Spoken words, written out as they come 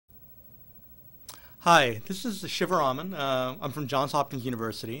Hi, this is Shivaraman. I'm from Johns Hopkins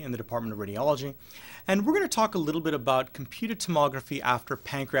University in the Department of Radiology, and we're going to talk a little bit about computed tomography after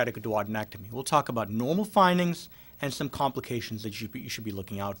pancreaticoduodenectomy. We'll talk about normal findings and some complications that you should be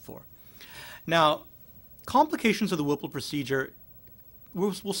looking out for. Now, complications of the Whipple procedure,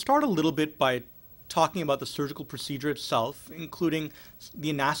 we'll start a little bit by talking about the surgical procedure itself, including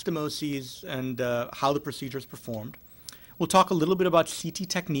the anastomoses and how the procedure is performed. We'll talk a little bit about CT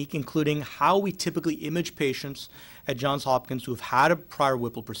technique, including how we typically image patients at Johns Hopkins who have had a prior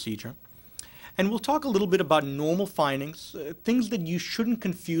Whipple procedure. And we'll talk a little bit about normal findings, things that you shouldn't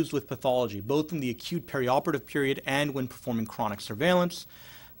confuse with pathology, both in the acute perioperative period and when performing chronic surveillance.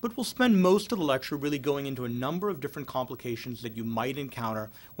 But we'll spend most of the lecture really going into a number of different complications that you might encounter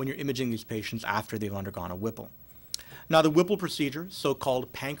when you're imaging these patients after they've undergone a Whipple. Now, the Whipple procedure,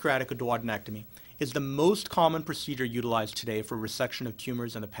 so-called pancreaticoduodenectomy, is the most common procedure utilized today for resection of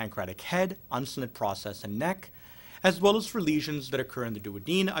tumors in the pancreatic head, unslit process, and neck, as well as for lesions that occur in the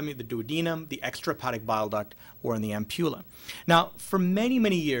duodenum, the extrahepatic bile duct, or in the ampulla. Now, for many,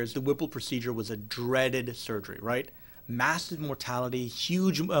 many years, the Whipple procedure was a dreaded surgery, right? Massive mortality,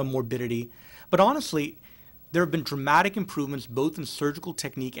 huge morbidity. But honestly, there have been dramatic improvements both in surgical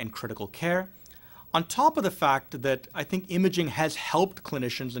technique and critical care, on top of the fact that I think imaging has helped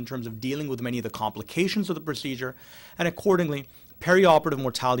clinicians in terms of dealing with many of the complications of the procedure, and accordingly, perioperative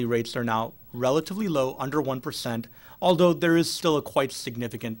mortality rates are now relatively low, under 1%, although there is still a quite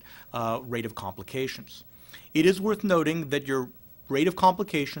significant rate of complications. It is worth noting that your rate of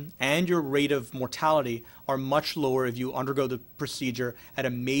complication and your rate of mortality are much lower if you undergo the procedure at a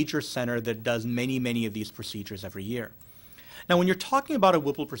major center that does many, many of these procedures every year. Now, when you're talking about a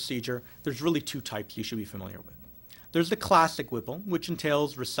Whipple procedure, there's really two types you should be familiar with. There's the classic Whipple, which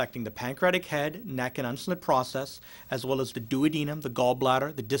entails resecting the pancreatic head, neck, and unslit process, as well as the duodenum, the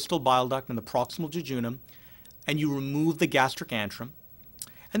gallbladder, the distal bile duct, and the proximal jejunum, and you remove the gastric antrum.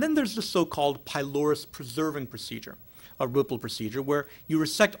 And then there's the so-called pylorus preserving procedure, a Whipple procedure, where you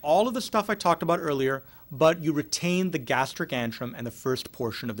resect all of the stuff I talked about earlier, but you retain the gastric antrum and the first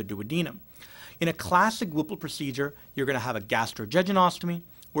portion of the duodenum. In a classic Whipple procedure, you're going to have a gastrojejunostomy,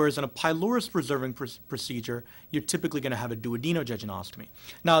 whereas in a pylorus preserving procedure, you're typically going to have a duodenojejunostomy.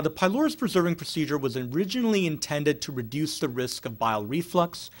 Now, the pylorus preserving procedure was originally intended to reduce the risk of bile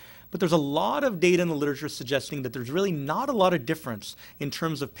reflux, but there's a lot of data in the literature suggesting that there's really not a lot of difference in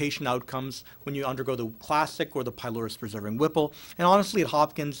terms of patient outcomes when you undergo the classic or the pylorus preserving Whipple. And honestly, at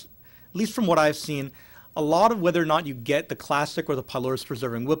Hopkins, at least from what I've seen, a lot of whether or not you get the classic or the pylorus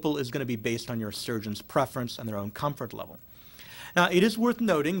preserving Whipple is going to be based on your surgeon's preference and their own comfort level. Now, it is worth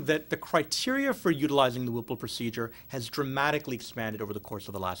noting that the criteria for utilizing the Whipple procedure has dramatically expanded over the course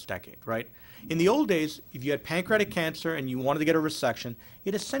of the last decade, right? In the old days, if you had pancreatic cancer and you wanted to get a resection,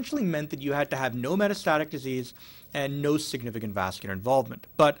 it essentially meant that you had to have no metastatic disease and no significant vascular involvement.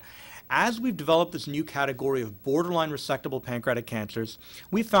 But as we've developed this new category of borderline resectable pancreatic cancers,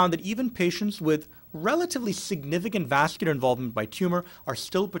 we found that even patients with relatively significant vascular involvement by tumor are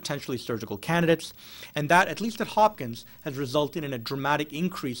still potentially surgical candidates, and that, at least at Hopkins, has resulted in a dramatic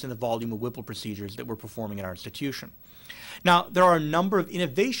increase in the volume of Whipple procedures that we're performing at our institution. Now, there are a number of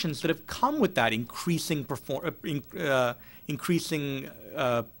innovations that have come with that increasingly performing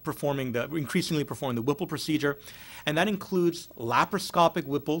the Whipple procedure, and that includes laparoscopic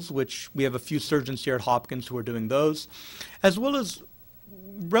Whipples, which we have a few surgeons here at Hopkins who are doing those, as well as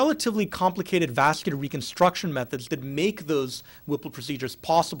relatively complicated vascular reconstruction methods that make those Whipple procedures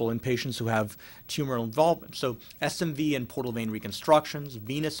possible in patients who have tumoral involvement. So SMV and portal vein reconstructions,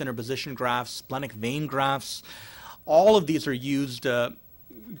 venous interposition grafts, splenic vein grafts, all of these are used to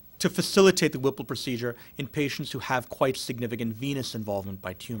facilitate the Whipple procedure in patients who have quite significant venous involvement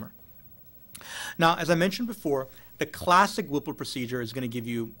by tumor. Now, as I mentioned before, the classic Whipple procedure is going to give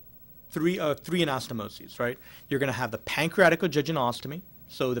you three anastomoses, right? You're going to have the pancreaticoduodenestomy,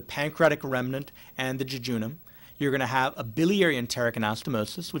 so the pancreatic remnant and the jejunum. You're going to have a biliary enteric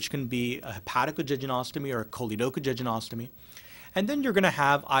anastomosis, which can be a hepaticojejunostomy or a choledochojejunostomy. And then you're going to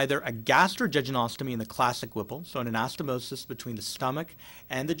have either a gastrojejunostomy in the classic Whipple, so an anastomosis between the stomach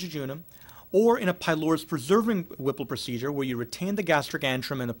and the jejunum, or in a pylorus preserving Whipple procedure where you retain the gastric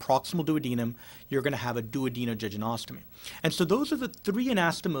antrum and the proximal duodenum, you're going to have a duodenojejunostomy. And so those are the three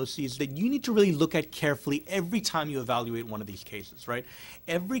anastomoses that you need to really look at carefully every time you evaluate one of these cases, right?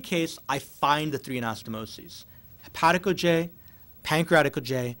 Every case, I find the three anastomoses: hepatico-J,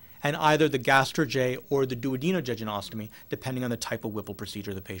 pancreatico-J, and either the gastro-J or the duodenojejunostomy, depending on the type of Whipple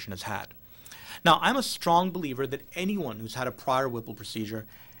procedure the patient has had. Now, I'm a strong believer that anyone who's had a prior Whipple procedure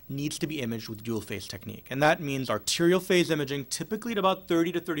needs to be imaged with dual phase technique. And that means arterial phase imaging, typically at about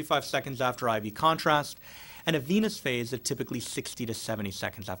 30 to 35 seconds after IV contrast, and a venous phase at typically 60 to 70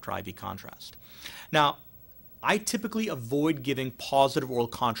 seconds after IV contrast. Now, I typically avoid giving positive oral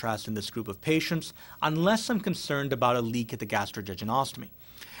contrast in this group of patients unless I'm concerned about a leak at the gastrojejunostomy.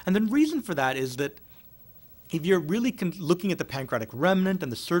 And the reason for that is that if you're really looking at the pancreatic remnant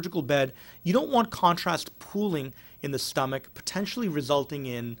and the surgical bed, you don't want contrast pooling in the stomach, potentially resulting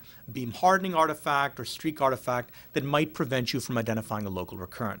in beam hardening artifact or streak artifact that might prevent you from identifying a local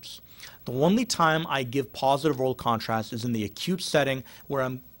recurrence. The only time I give positive oral contrast is in the acute setting where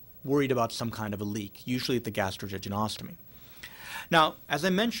I'm worried about some kind of a leak, usually at the gastrojejunostomy. Now, as I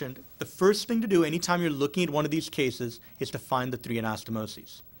mentioned, the first thing to do anytime you're looking at one of these cases is to find the 3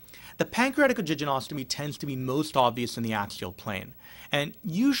 anastomoses. The pancreaticoduodenectomy tends to be most obvious in the axial plane, and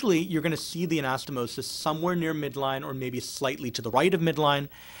usually you're going to see the anastomosis somewhere near midline or maybe slightly to the right of midline,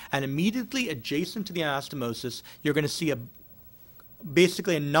 and immediately adjacent to the anastomosis you're going to see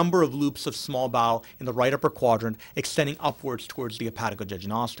basically a number of loops of small bowel in the right upper quadrant extending upwards towards the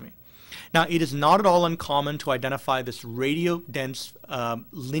hepaticojejunostomy. Now, it is not at all uncommon to identify this radiodense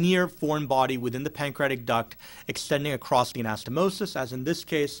linear foreign body within the pancreatic duct extending across the anastomosis, as in this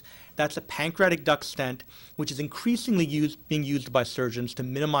case, that's a pancreatic duct stent, which is increasingly being used by surgeons to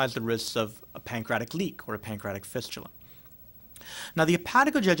minimize the risks of a pancreatic leak or a pancreatic fistula. Now, the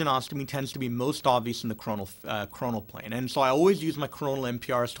hepaticojejunostomy tends to be most obvious in the coronal plane, and so I always use my coronal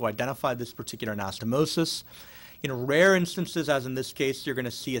MPRs to identify this particular anastomosis. In rare instances, as in this case, you're going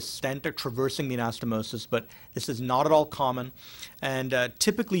to see a stent traversing the anastomosis, but this is not at all common. And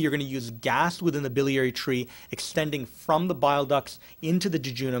typically, you're going to use gas within the biliary tree, extending from the bile ducts into the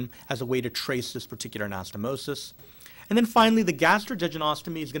jejunum as a way to trace this particular anastomosis. And then finally, the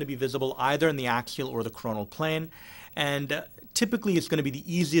gastrojejunostomy is going to be visible either in the axial or the coronal plane. And typically, it's going to be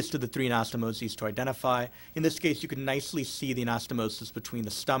the easiest of the 3 anastomoses to identify. In this case, you can nicely see the anastomosis between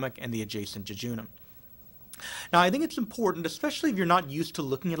the stomach and the adjacent jejunum. Now, I think it's important, especially if you're not used to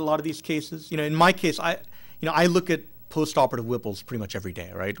looking at a lot of these cases. In my case, I look at postoperative Whipples pretty much every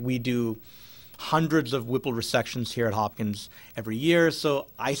day, right? We do hundreds of Whipple resections here at Hopkins every year, so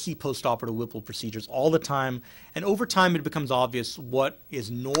I see postoperative Whipple procedures all the time. And over time, it becomes obvious what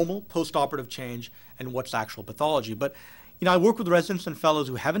is normal postoperative change and what's actual pathology. But I work with residents and fellows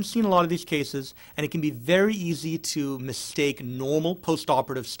who haven't seen a lot of these cases, and it can be very easy to mistake normal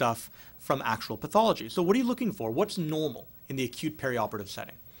postoperative stuff from actual pathology. So what are you looking for? What's normal in the acute perioperative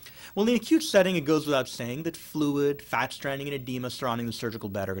setting? Well, in the acute setting, it goes without saying that fluid, fat stranding, and edema surrounding the surgical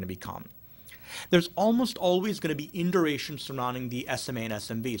bed are going to be common. There's almost always going to be induration surrounding the SMA and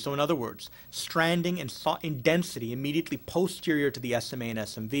SMV. So in other words, stranding in density immediately posterior to the SMA and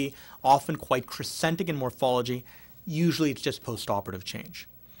SMV, often quite crescentic in morphology. Usually it's just postoperative change.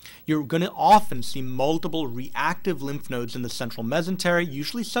 You're going to often see multiple reactive lymph nodes in the central mesentery,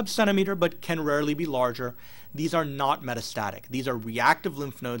 usually sub-centimeter, but can rarely be larger. These are not metastatic. These are reactive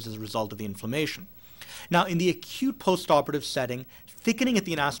lymph nodes as a result of the inflammation. Now, in the acute postoperative setting, thickening at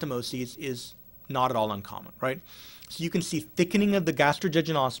the anastomoses is not at all uncommon, right? So you can see thickening of the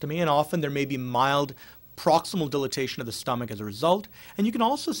gastrojejunostomy, and often there may be mild proximal dilatation of the stomach as a result. And you can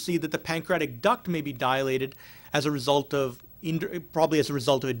also see that the pancreatic duct may be dilated as a result of probably as a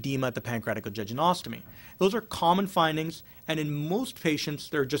result of edema at the pancreaticoduodenectomy. Those are common findings, and in most patients,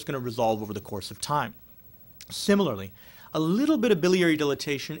 they're just going to resolve over the course of time. Similarly, a little bit of biliary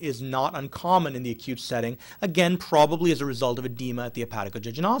dilatation is not uncommon in the acute setting, again, probably as a result of edema at the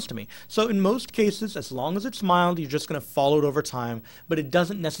hepaticoduodenectomy. So in most cases, as long as it's mild, you're just going to follow it over time, but it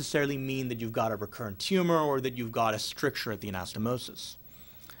doesn't necessarily mean that you've got a recurrent tumor or that you've got a stricture at the anastomosis.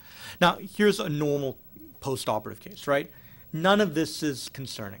 Now, here's a normal postoperative case, right? None of this is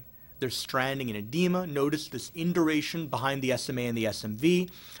concerning. There's stranding and edema. Notice this induration behind the SMA and the SMV.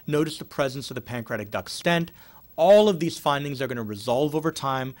 Notice the presence of the pancreatic duct stent. All of these findings are going to resolve over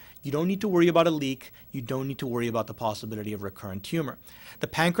time. You don't need to worry about a leak. You don't need to worry about the possibility of recurrent tumor. The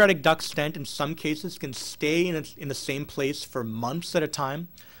pancreatic duct stent in some cases can stay in the same place for months at a time,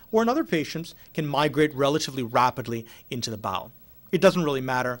 or in other patients can migrate relatively rapidly into the bowel. It doesn't really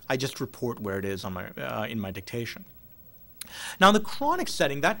matter. I just report where it is in my dictation. Now, in the chronic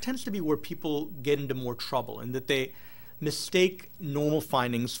setting, that tends to be where people get into more trouble, in that they mistake normal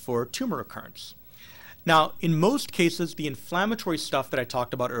findings for tumor recurrence. Now, in most cases, the inflammatory stuff that I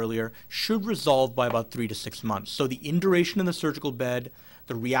talked about earlier should resolve by about 3 to 6 months. So the induration in the surgical bed,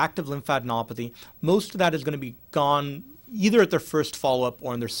 the reactive lymphadenopathy, most of that is going to be gone either at their first follow-up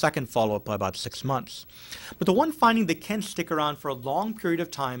or in their second follow-up by about 6 months. But the one finding that can stick around for a long period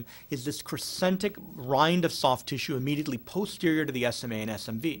of time is this crescentic rind of soft tissue immediately posterior to the SMA and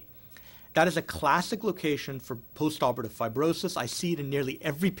SMV. That is a classic location for postoperative fibrosis. I see it in nearly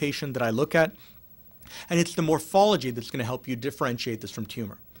every patient that I look at, and it's the morphology that's going to help you differentiate this from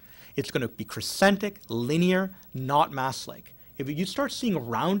tumor. It's going to be crescentic, linear, not mass-like. If you start seeing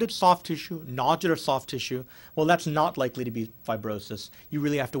rounded soft tissue, nodular soft tissue, well, that's not likely to be fibrosis. You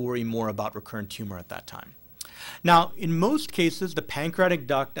really have to worry more about recurrent tumor at that time. Now, in most cases, the pancreatic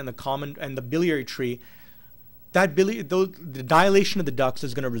duct and the biliary tree, the dilation of the ducts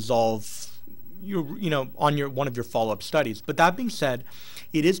is going to resolve on one of your follow-up studies. But that being said,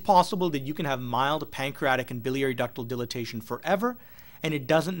 it is possible that you can have mild pancreatic and biliary ductal dilatation forever, and it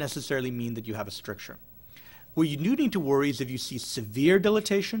doesn't necessarily mean that you have a stricture. Where you do need to worry is if you see severe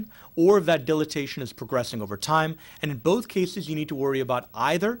dilatation or if that dilatation is progressing over time. And in both cases, you need to worry about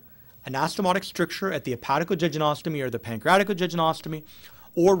either anastomotic stricture at the hepaticojejunostomy or the pancreaticojejunostomy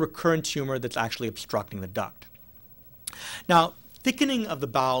or recurrent tumor that's actually obstructing the duct. Now, thickening of the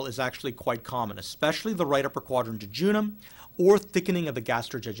bowel is actually quite common, especially the right upper quadrant jejunum or thickening of the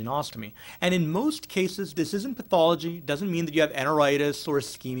gastrojejunostomy. And in most cases, this isn't pathology, doesn't mean that you have enteritis or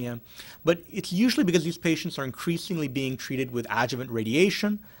ischemia, but it's usually because these patients are increasingly being treated with adjuvant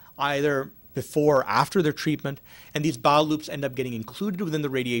radiation, either before or after their treatment, and these bowel loops end up getting included within the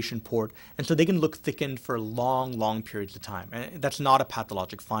radiation port, and so they can look thickened for long, long periods of time. And that's not a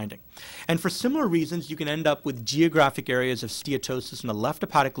pathologic finding. And for similar reasons, you can end up with geographic areas of steatosis in the left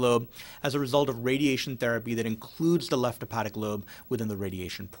hepatic lobe as a result of radiation therapy that includes the left hepatic lobe within the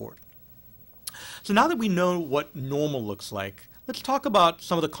radiation port. So now that we know what normal looks like, let's talk about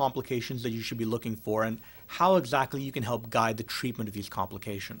some of the complications that you should be looking for and how exactly you can help guide the treatment of these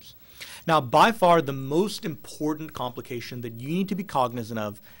complications. Now, by far, the most important complication that you need to be cognizant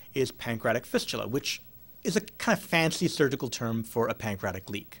of is pancreatic fistula, which is a kind of fancy surgical term for a pancreatic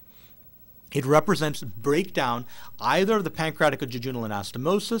leak. It represents breakdown either of the pancreaticojejunal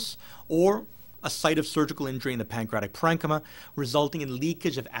anastomosis or a site of surgical injury in the pancreatic parenchyma, resulting in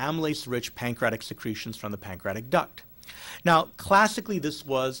leakage of amylase-rich pancreatic secretions from the pancreatic duct. Now, classically, this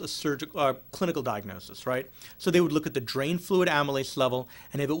was a clinical diagnosis, right? So they would look at the drain fluid amylase level,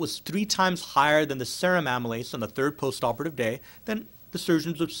 and if it was 3 times higher than the serum amylase on the 3rd postoperative day, then the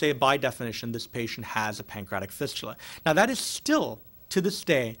surgeons would say, by definition, this patient has a pancreatic fistula. Now, that is still, to this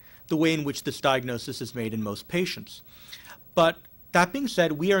day, the way in which this diagnosis is made in most patients. But that being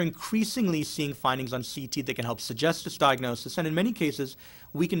said, we are increasingly seeing findings on CT that can help suggest this diagnosis, and in many cases,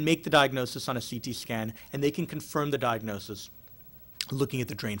 we can make the diagnosis on a CT scan, and they can confirm the diagnosis looking at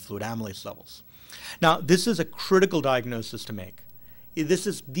the drain fluid amylase levels. Now, this is a critical diagnosis to make. This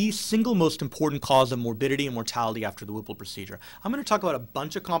is the single most important cause of morbidity and mortality after the Whipple procedure. I'm going to talk about a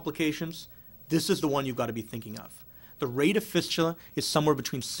bunch of complications. This is the one you've got to be thinking of. The rate of fistula is somewhere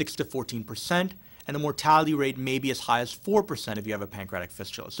between 6 to 14%. And the mortality rate may be as high as 4% if you have a pancreatic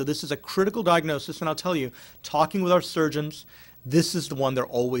fistula. So this is a critical diagnosis, and I'll tell you, talking with our surgeons, this is the one they're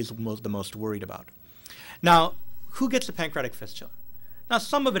always the most worried about. Now, who gets a pancreatic fistula? Now,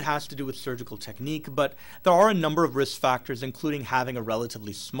 some of it has to do with surgical technique, but there are a number of risk factors, including having a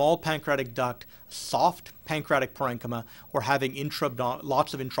relatively small pancreatic duct, soft pancreatic parenchyma, or having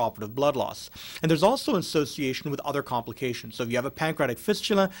lots of intraoperative blood loss. And there's also an association with other complications. So if you have a pancreatic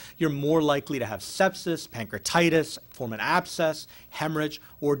fistula, you're more likely to have sepsis, pancreatitis, form an abscess, hemorrhage,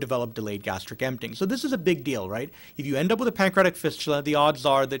 or develop delayed gastric emptying. So this is a big deal, right? If you end up with a pancreatic fistula, the odds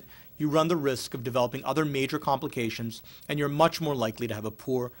are that you run the risk of developing other major complications, and you're much more likely to have a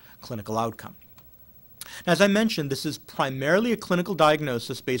poor clinical outcome. Now, as I mentioned, this is primarily a clinical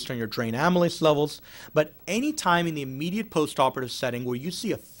diagnosis based on your drain amylase levels, but any time in the immediate postoperative setting where you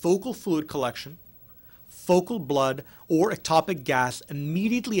see a focal fluid collection, focal blood, or ectopic gas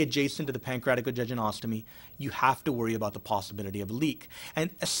immediately adjacent to the pancreaticojejunostomy, you have to worry about the possibility of a leak. And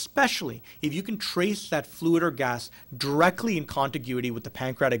especially if you can trace that fluid or gas directly in contiguity with the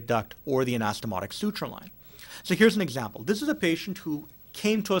pancreatic duct or the anastomotic suture line. So here's an example. This is a patient who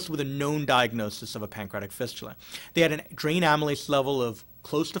came to us with a known diagnosis of a pancreatic fistula. They had a drain amylase level of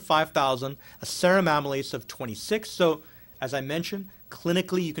close to 5,000, a serum amylase of 26. So as I mentioned,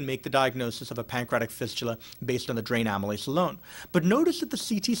 clinically you can make the diagnosis of a pancreatic fistula based on the drain amylase alone. But notice that the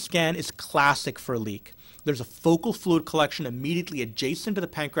CT scan is classic for a leak. There's a focal fluid collection immediately adjacent to the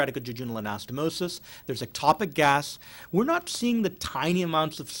pancreaticojejunal anastomosis. There's ectopic gas. We're not seeing the tiny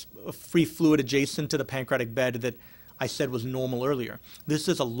amounts of free fluid adjacent to the pancreatic bed that I said was normal earlier. This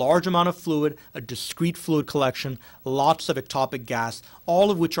is a large amount of fluid, a discrete fluid collection, lots of ectopic gas,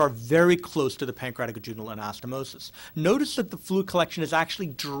 all of which are very close to the pancreaticoduodenal anastomosis. Notice that the fluid collection is actually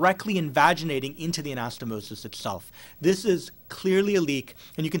directly invaginating into the anastomosis itself. This is clearly a leak,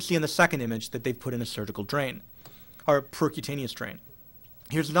 and you can see in the second image that they've put in a surgical drain, or percutaneous drain.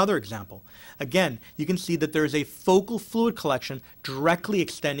 Here's another example. Again, you can see that there is a focal fluid collection directly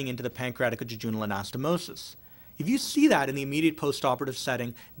extending into the pancreaticoduodenal anastomosis. If you see that in the immediate postoperative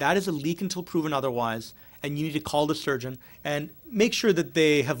setting, that is a leak until proven otherwise, and you need to call the surgeon and make sure that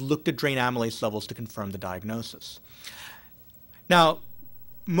they have looked at drain amylase levels to confirm the diagnosis. Now,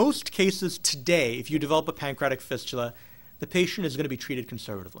 most cases today, if you develop a pancreatic fistula, the patient is going to be treated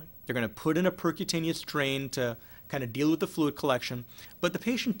conservatively. They're going to put in a percutaneous drain to kind of deal with the fluid collection, but the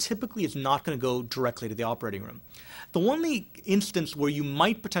patient typically is not going to go directly to the operating room. The only instance where you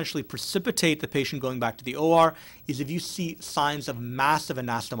might potentially precipitate the patient going back to the OR is if you see signs of massive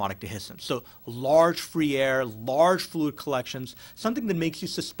anastomotic dehiscence. So large free air, large fluid collections, something that makes you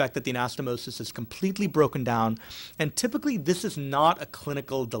suspect that the anastomosis is completely broken down. And typically this is not a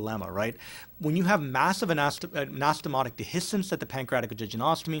clinical dilemma, right? When you have massive anastomotic dehiscence at the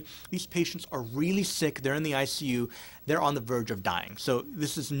pancreaticoduodenostomy, these patients are really sick, they're in the ICU, they're on the verge of dying. So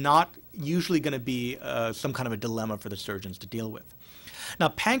this is not usually going to be some kind of a dilemma for the surgeons to deal with. Now,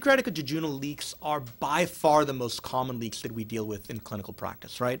 pancreaticoduodenal leaks are by far the most common leaks that we deal with in clinical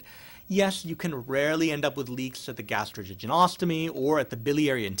practice, right? Yes, you can rarely end up with leaks at the gastrojejenostomy or at the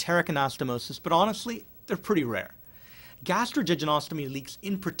biliary enteric anastomosis, but honestly, they're pretty rare. Gastrojejenostomy leaks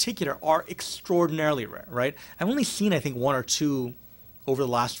in particular are extraordinarily rare, right? I've only seen, I think, one or two over the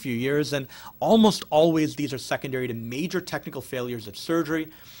last few years, and almost always these are secondary to major technical failures at surgery,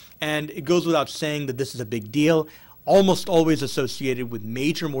 and it goes without saying that this is a big deal, almost always associated with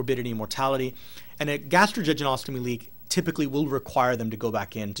major morbidity and mortality, and a gastrojejenostomy leak typically will require them to go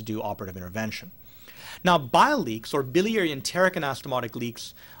back in to do operative intervention. Now, bile leaks or biliary enteric anastomotic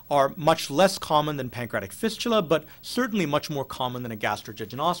leaks are much less common than pancreatic fistula, but certainly much more common than a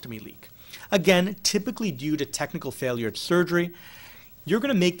gastrojejenostomy leak. Again, typically due to technical failure at surgery. You're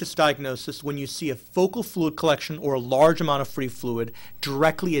going to make this diagnosis when you see a focal fluid collection or a large amount of free fluid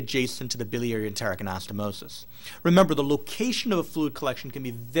directly adjacent to the biliary enteric anastomosis. Remember, the location of a fluid collection can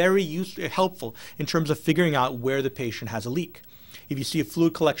be very helpful in terms of figuring out where the patient has a leak. If you see a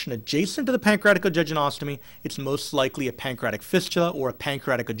fluid collection adjacent to the pancreaticoduodenostomy, it's most likely a pancreatic fistula or a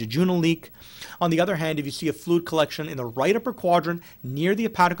pancreaticoduodenal leak. On the other hand, if you see a fluid collection in the right upper quadrant near the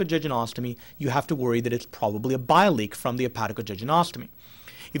hepaticoduodenostomy, you have to worry that it's probably a bile leak from the hepaticoduodenostomy.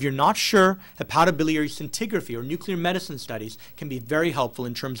 If you're not sure, hepatobiliary scintigraphy or nuclear medicine studies can be very helpful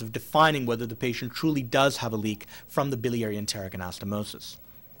in terms of defining whether the patient truly does have a leak from the biliary enteric anastomosis.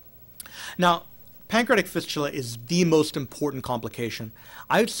 Now, pancreatic fistula is the most important complication.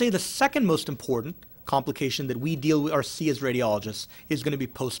 I would say the second most important complication that we deal with or see as radiologists is going to be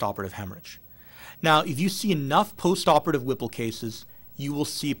postoperative hemorrhage. Now, if you see enough postoperative Whipple cases, you will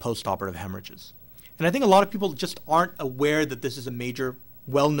see postoperative hemorrhages. And I think a lot of people just aren't aware that this is a major,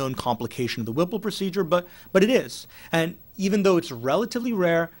 well-known complication of the Whipple procedure, but it is. And even though it's relatively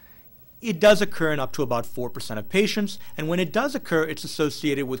rare, it does occur in up to about 4% of patients, and when it does occur, it's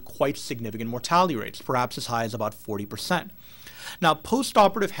associated with quite significant mortality rates, perhaps as high as about 40%. Now,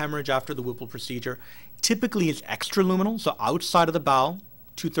 postoperative hemorrhage after the Whipple procedure typically is extraluminal, so outside of the bowel,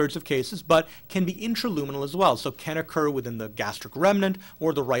 2/3 of cases, but can be intraluminal as well, so can occur within the gastric remnant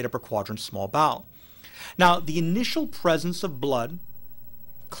or the right upper quadrant small bowel. Now, the initial presence of blood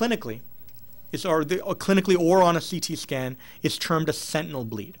clinically, clinically or on a CT scan, is termed a sentinel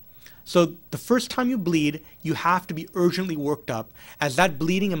bleed. So the first time you bleed, you have to be urgently worked up, as that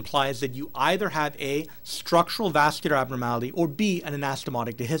bleeding implies that you either have A, structural vascular abnormality, or B, an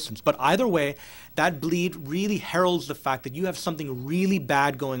anastomotic dehiscence. But either way, that bleed really heralds the fact that you have something really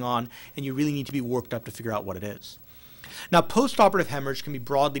bad going on and you really need to be worked up to figure out what it is. Now, postoperative hemorrhage can be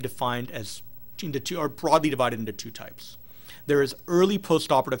broadly defined broadly divided into two types. There is early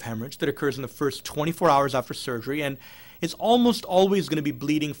postoperative hemorrhage that occurs in the first 24 hours after surgery, and it's almost always going to be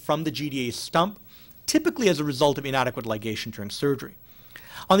bleeding from the GDA stump, typically as a result of inadequate ligation during surgery.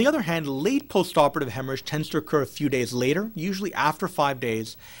 On the other hand, late postoperative hemorrhage tends to occur a few days later, usually after 5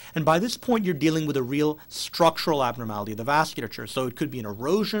 days, and by this point you're dealing with a real structural abnormality of the vasculature. So it could be an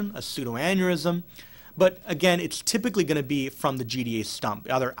erosion, a pseudoaneurysm, but again, it's typically going to be from the GDA stump,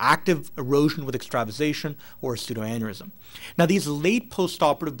 either active erosion with extravasation or a pseudoaneurysm. Now, these late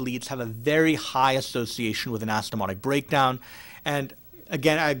postoperative bleeds have a very high association with anastomotic breakdown, and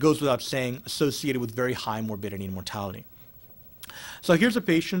again, it goes without saying, associated with very high morbidity and mortality. So here's a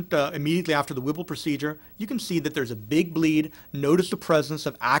patient immediately after the Whipple procedure. You can see that there's a big bleed. Notice the presence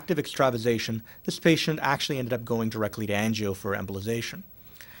of active extravasation. This patient actually ended up going directly to angio for embolization.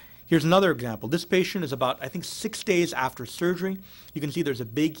 Here's another example. This patient is about, I think, 6 days after surgery. You can see there's a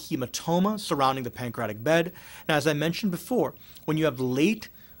big hematoma surrounding the pancreatic bed. Now, as I mentioned before, when you have late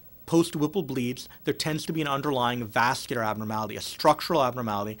post-Whipple bleeds, there tends to be an underlying vascular abnormality, a structural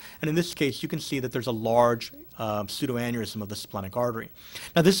abnormality, and in this case, you can see that there's a large pseudoaneurysm of the splenic artery.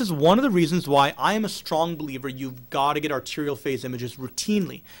 Now, this is one of the reasons why I am a strong believer you've got to get arterial phase images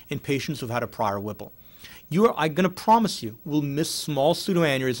routinely in patients who've had a prior Whipple. I'm going to promise you, will miss small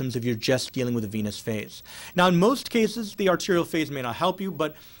pseudoaneurysms if you're just dealing with a venous phase. Now, in most cases, the arterial phase may not help you,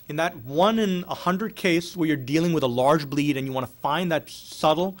 but in that 1 in 100 case where you're dealing with a large bleed and you want to find that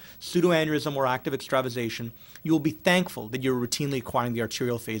subtle pseudoaneurysm or active extravasation, you will be thankful that you're routinely acquiring the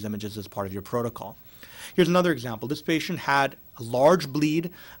arterial phase images as part of your protocol. Here's another example. This patient had a large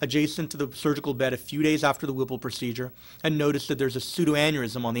bleed adjacent to the surgical bed a few days after the Whipple procedure and noticed that there's a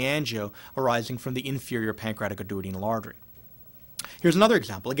pseudoaneurysm on the angio arising from the inferior pancreaticoduodenal artery. Here's another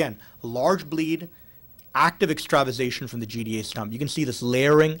example. Again, a large bleed, active extravasation from the GDA stump. You can see this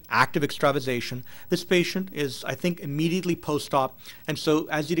layering, active extravasation. This patient is, I think, immediately post-op, and so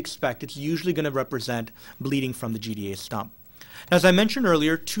as you'd expect, it's usually going to represent bleeding from the GDA stump. As I mentioned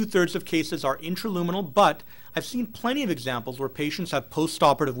earlier, 2/3 of cases are intraluminal, but I've seen plenty of examples where patients have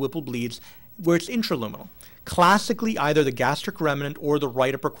post-operative Whipple bleeds where it's intraluminal. Classically, either the gastric remnant or the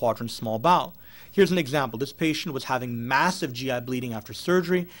right upper quadrant small bowel. Here's an example. This patient was having massive GI bleeding after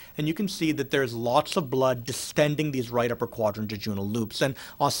surgery, and you can see that there's lots of blood distending these right upper quadrant jejunal loops. And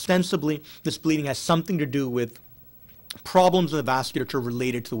ostensibly, this bleeding has something to do with problems in the vasculature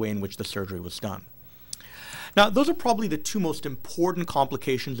related to the way in which the surgery was done. Now, those are probably the two most important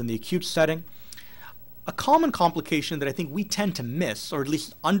complications in the acute setting. A common complication that I think we tend to miss, or at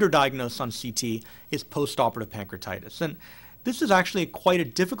least underdiagnose on CT, is postoperative pancreatitis. And this is actually quite a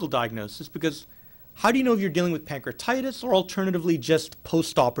difficult diagnosis because how do you know if you're dealing with pancreatitis or alternatively just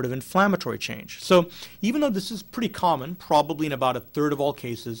postoperative inflammatory change? So even though this is pretty common, probably in about 1/3 of all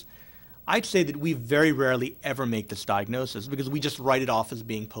cases, I'd say that we very rarely ever make this diagnosis because we just write it off as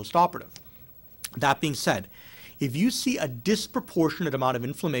being postoperative. That being said, if you see a disproportionate amount of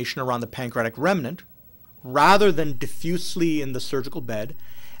inflammation around the pancreatic remnant, rather than diffusely in the surgical bed,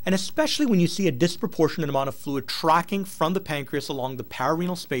 and especially when you see a disproportionate amount of fluid tracking from the pancreas along the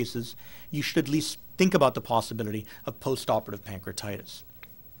pararenal spaces, you should at least think about the possibility of postoperative pancreatitis.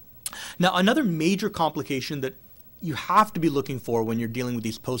 Now, another major complication that you have to be looking for when you're dealing with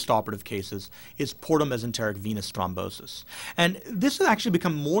these postoperative cases is portomesenteric venous thrombosis. And this has actually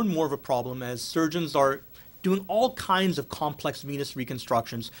become more and more of a problem as surgeons are doing all kinds of complex venous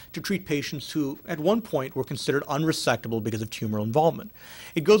reconstructions to treat patients who at one point were considered unresectable because of tumoral involvement.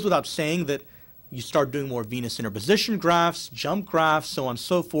 It goes without saying that you start doing more venous interposition grafts, jump grafts, so on and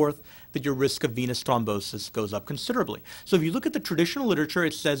so forth, that your risk of venous thrombosis goes up considerably. So if you look at the traditional literature,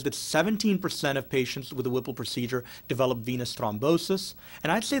 it says that 17% of patients with a Whipple procedure develop venous thrombosis.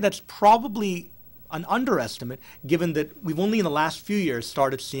 And I'd say that's probably an underestimate, given that we've only in the last few years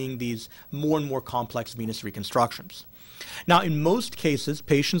started seeing these more and more complex venous reconstructions. Now, in most cases,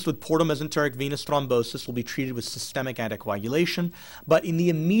 patients with portomesenteric venous thrombosis will be treated with systemic anticoagulation, but in the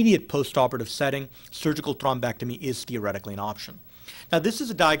immediate postoperative setting, surgical thrombectomy is theoretically an option. Now, this is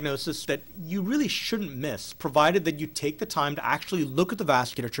a diagnosis that you really shouldn't miss, provided that you take the time to actually look at the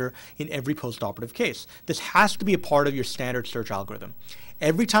vasculature in every postoperative case. This has to be a part of your standard search algorithm.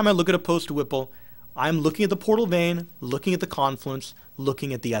 Every time I look at a post-Whipple, I'm looking at the portal vein, looking at the confluence,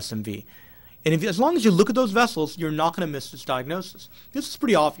 looking at the SMV. And as long as you look at those vessels, you're not going to miss this diagnosis. This is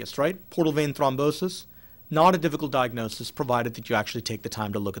pretty obvious, right? Portal vein thrombosis, not a difficult diagnosis, provided that you actually take the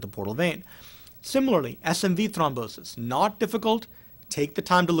time to look at the portal vein. Similarly, SMV thrombosis, not difficult. Take the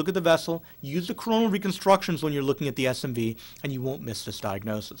time to look at the vessel, use the coronal reconstructions when you're looking at the SMV, and you won't miss this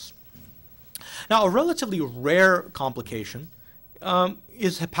diagnosis. Now, a relatively rare complication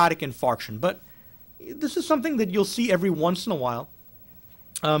is hepatic infarction, but this is something that you'll see every once in a while,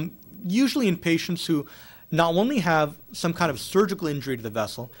 usually in patients who not only have some kind of surgical injury to the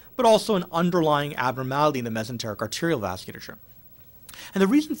vessel, but also an underlying abnormality in the mesenteric arterial vasculature. And the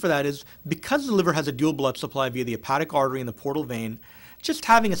reason for that is because the liver has a dual blood supply via the hepatic artery and the portal vein, just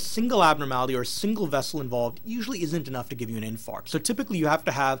having a single abnormality or a single vessel involved usually isn't enough to give you an infarct. So typically you have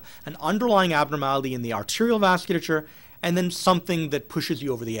to have an underlying abnormality in the arterial vasculature and then something that pushes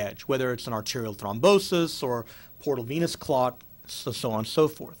you over the edge, whether it's an arterial thrombosis or portal venous clot, so on and so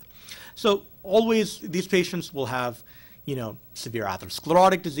forth. So always these patients will have severe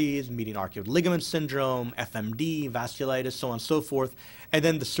atherosclerotic disease, median arcuate ligament syndrome, FMD, vasculitis, so on and so forth. And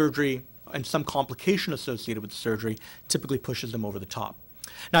then the surgery and some complication associated with the surgery typically pushes them over the top.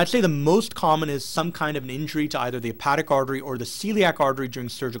 Now, I'd say the most common is some kind of an injury to either the hepatic artery or the celiac artery during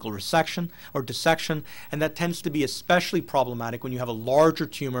surgical resection or dissection, and that tends to be especially problematic when you have a larger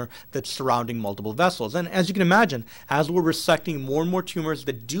tumor that's surrounding multiple vessels. And as you can imagine, as we're resecting more and more tumors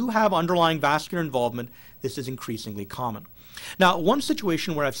that do have underlying vascular involvement, this is increasingly common. Now, one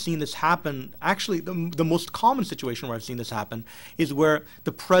situation where I've seen this happen, actually the most common situation where I've seen this happen, is where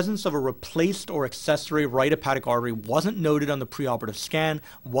the presence of a replaced or accessory right hepatic artery wasn't noted on the preoperative scan,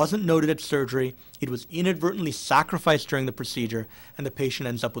 wasn't noted at surgery, it was inadvertently sacrificed during the procedure, and the patient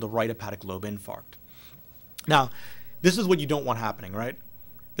ends up with a right hepatic lobe infarct. Now, this is what you don't want happening, right?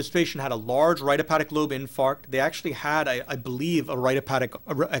 This patient had a large right hepatic lobe infarct. They actually had, I believe, a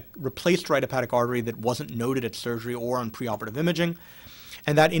replaced right hepatic artery that wasn't noted at surgery or on preoperative imaging.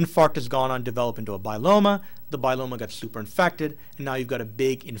 And that infarct has gone on to develop into a biloma. The biloma got superinfected, and now you've got a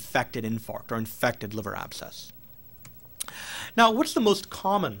big infected infarct or infected liver abscess. Now, what's the most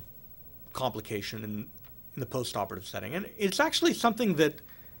common complication in the postoperative setting? And it's actually something that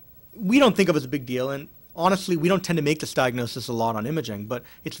we don't think of as a big deal. And honestly, we don't tend to make this diagnosis a lot on imaging, but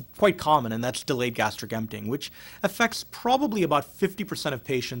it's quite common, and that's delayed gastric emptying, which affects probably about 50% of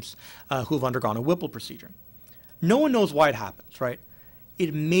patients who have undergone a Whipple procedure. No one knows why it happens, right?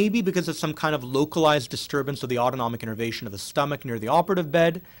 It may be because of some kind of localized disturbance of the autonomic innervation of the stomach near the operative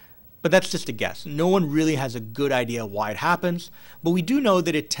bed, but that's just a guess. No one really has a good idea why it happens, but we do know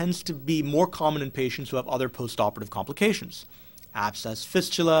that it tends to be more common in patients who have other postoperative complications. Abscess,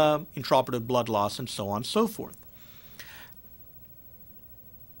 fistula, intraoperative blood loss, and so on and so forth.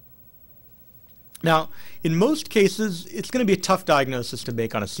 Now, in most cases, it's going to be a tough diagnosis to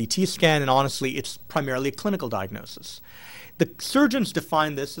make on a CT scan, and honestly, it's primarily a clinical diagnosis. The surgeons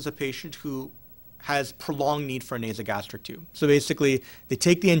define this as a patient who has prolonged need for a nasogastric tube. So basically, they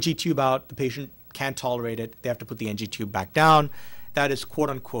take the NG tube out, the patient can't tolerate it, they have to put the NG tube back down. That is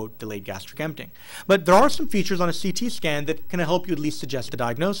quote-unquote delayed gastric emptying. But there are some features on a CT scan that can help you at least suggest a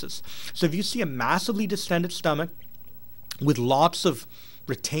diagnosis. So if you see a massively distended stomach with lots of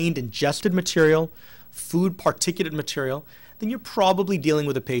retained ingested material, food particulate material, then you're probably dealing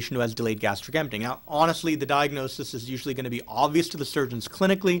with a patient who has delayed gastric emptying. Now, honestly, the diagnosis is usually going to be obvious to the surgeons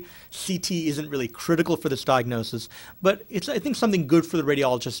clinically. CT isn't really critical for this diagnosis, but it's, I think, something good for the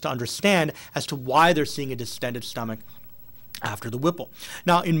radiologist to understand as to why they're seeing a distended stomach after the Whipple.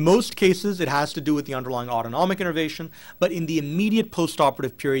 Now, in most cases, it has to do with the underlying autonomic innervation, but in the immediate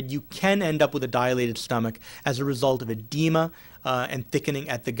postoperative period, you can end up with a dilated stomach as a result of edema and thickening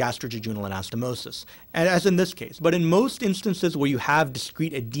at the gastrojejunal anastomosis, as in this case. But in most instances where you have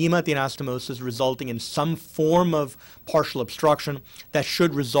discrete edema at the anastomosis resulting in some form of partial obstruction, that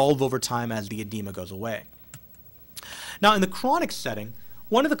should resolve over time as the edema goes away. Now, in the chronic setting,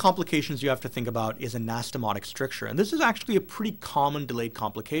 one of the complications you have to think about is anastomotic stricture, and this is actually a pretty common delayed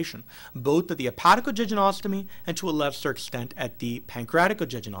complication, both at the hepaticoduodenostomy and to a lesser extent at the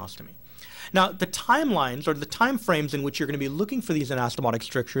pancreaticoduodenostomy. Now, the timelines or the time frames in which you're going to be looking for these anastomotic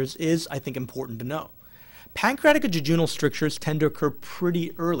strictures is, I think, important to know. Pancreaticojejunal strictures tend to occur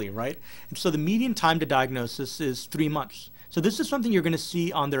pretty early, right? And so the median time to diagnosis is 3 months. So this is something you're going to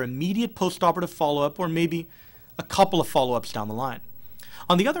see on their immediate postoperative follow-up or maybe a couple of follow-ups down the line.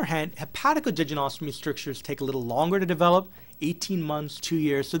 On the other hand, hepaticoduodenostomy strictures take a little longer to develop, 18 months, 2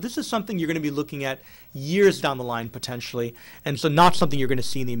 years. So this is something you're going to be looking at years down the line potentially, and so not something you're going to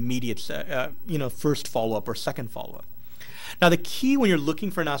see in the immediate first follow-up or second follow-up. Now, the key when you're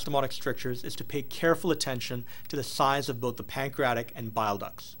looking for anastomotic strictures is to pay careful attention to the size of both the pancreatic and bile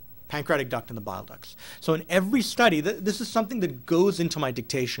ducts. Pancreatic duct and the bile ducts. So in every study, this is something that goes into my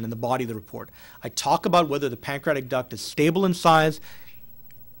dictation in the body of the report. I talk about whether the pancreatic duct is stable in size.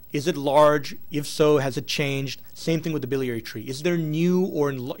 Is it large? If so, has it changed? Same thing with the biliary tree. Is there new or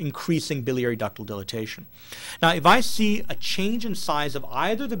increasing biliary ductal dilatation? Now, if I see a change in size of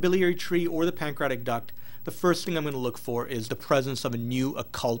either the biliary tree or the pancreatic duct, the first thing I'm going to look for is the presence of a new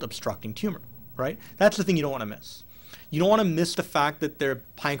occult obstructing tumor, right? That's the thing you don't want to miss. You don't want to miss the fact that their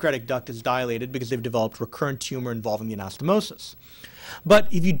pancreatic duct is dilated because they've developed recurrent tumor involving the anastomosis. But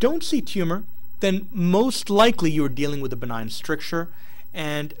if you don't see tumor, then most likely you're dealing with a benign stricture,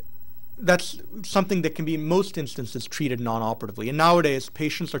 and that's something that can be in most instances treated non-operatively. And nowadays,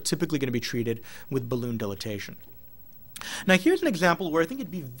 patients are typically going to be treated with balloon dilatation. Now, here's an example where I think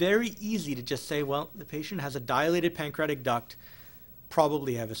it'd be very easy to just say, well, the patient has a dilated pancreatic duct,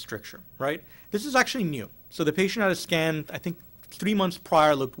 probably have a stricture, right? This is actually new. So the patient had a scan, I think, 3 months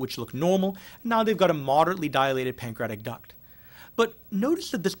prior which looked normal, and now they've got a moderately dilated pancreatic duct. But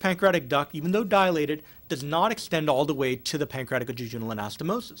notice that this pancreatic duct, even though dilated, does not extend all the way to the pancreaticoduodenal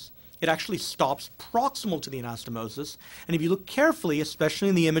anastomosis. It actually stops proximal to the anastomosis, and if you look carefully, especially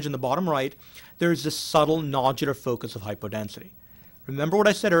in the image in the bottom right, there is this subtle nodular focus of hypodensity. Remember what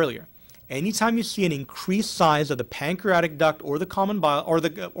I said earlier. Anytime you see an increased size of the pancreatic duct or the common bile or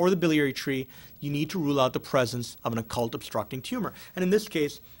the biliary tree, you need to rule out the presence of an occult obstructing tumor. And in this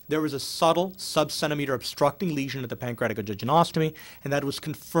case, there was a subtle sub-centimeter obstructing lesion at the pancreaticoduodenostomy, and that was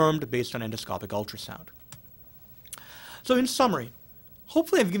confirmed based on endoscopic ultrasound. So in summary,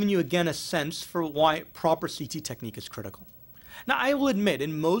 hopefully I've given you again a sense for why proper CT technique is critical. Now, I will admit,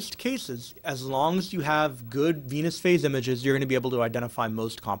 in most cases, as long as you have good venous phase images, you're going to be able to identify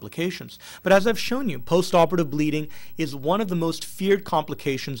most complications. But as I've shown you, postoperative bleeding is one of the most feared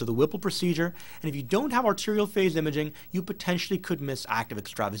complications of the Whipple procedure, and if you don't have arterial phase imaging, you potentially could miss active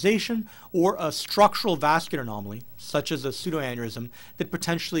extravasation or a structural vascular anomaly, such as a pseudoaneurysm, that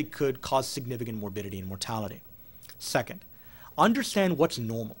potentially could cause significant morbidity and mortality. Second, understand what's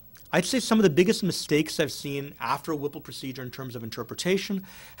normal. I'd say some of the biggest mistakes I've seen after a Whipple procedure in terms of interpretation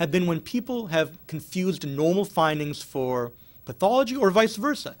have been when people have confused normal findings for pathology or vice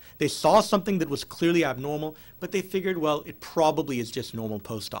versa. They saw something that was clearly abnormal, but they figured, well, it probably is just normal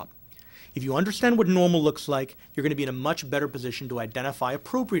post-op. If you understand what normal looks like, you're going to be in a much better position to identify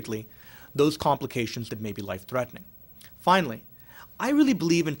appropriately those complications that may be life-threatening. Finally, I really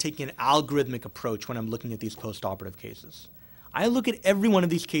believe in taking an algorithmic approach when I'm looking at these post-operative cases. I look at every one of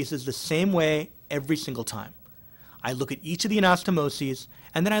these cases the same way every single time. I look at each of the anastomoses,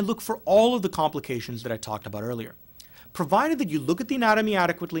 and then I look for all of the complications that I talked about earlier. Provided that you look at the anatomy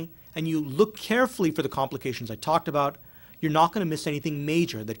adequately and you look carefully for the complications I talked about, you're not going to miss anything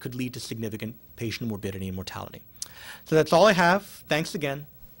major that could lead to significant patient morbidity and mortality. So that's all I have. Thanks again.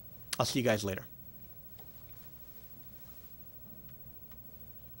 I'll see you guys later.